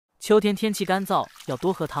秋天天气干燥，要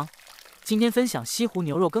多喝汤。今天分享西湖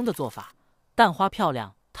牛肉羹的做法，蛋花漂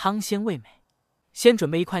亮，汤鲜味美。先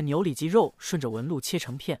准备一块牛里脊肉，顺着纹路切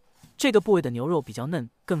成片，这个部位的牛肉比较嫩，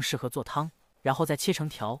更适合做汤。然后再切成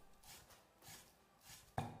条，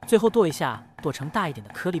最后剁一下，剁成大一点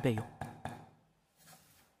的颗粒备用。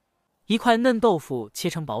一块嫩豆腐切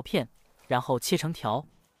成薄片，然后切成条，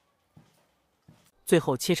最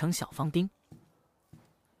后切成小方丁。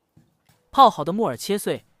泡好的木耳切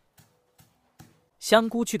碎，香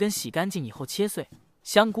菇去根洗干净以后切碎，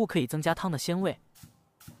香菇可以增加汤的鲜味。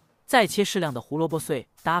再切适量的胡萝卜碎，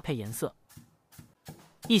搭配颜色。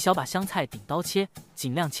一小把香菜顶刀切，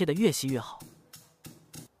尽量切得越细越好。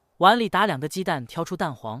碗里打2个鸡蛋，挑出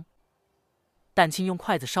蛋黄，蛋清用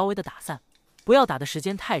筷子稍微的打散，不要打的时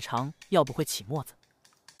间太长，要不会起沫子。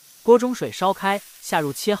锅中水烧开，下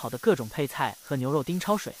入切好的各种配菜和牛肉丁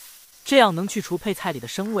焯水，这样能去除配菜里的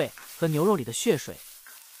生味和牛肉里的血水。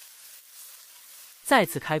再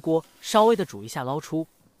次开锅，稍微的煮一下，捞出，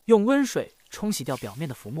用温水冲洗掉表面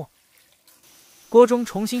的浮沫。锅中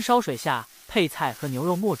重新烧水下，配菜和牛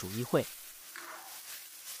肉默煮一会。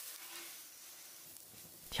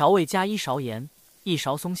调味加1勺盐，1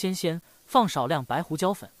勺松鲜鲜，放少量白胡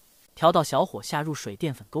椒粉，调到小火下入水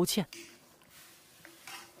淀粉勾芡，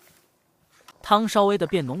汤稍微的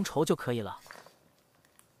变浓稠就可以了。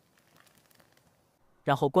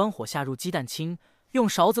然后关火下入鸡蛋清，用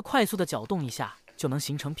勺子快速的搅动一下，就能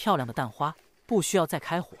形成漂亮的蛋花，不需要再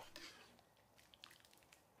开火。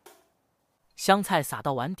香菜撒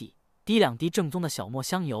到碗底，滴2滴正宗的小磨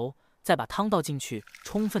香油，再把汤倒进去，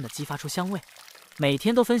充分的激发出香味。每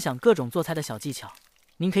天都分享各种做菜的小技巧，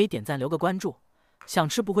您可以点赞留个关注，想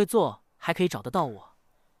吃不会做还可以找得到我。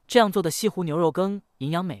这样做的西湖牛肉羹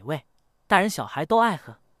营养美味，大人小孩都爱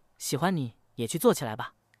喝，喜欢你也去做起来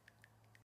吧。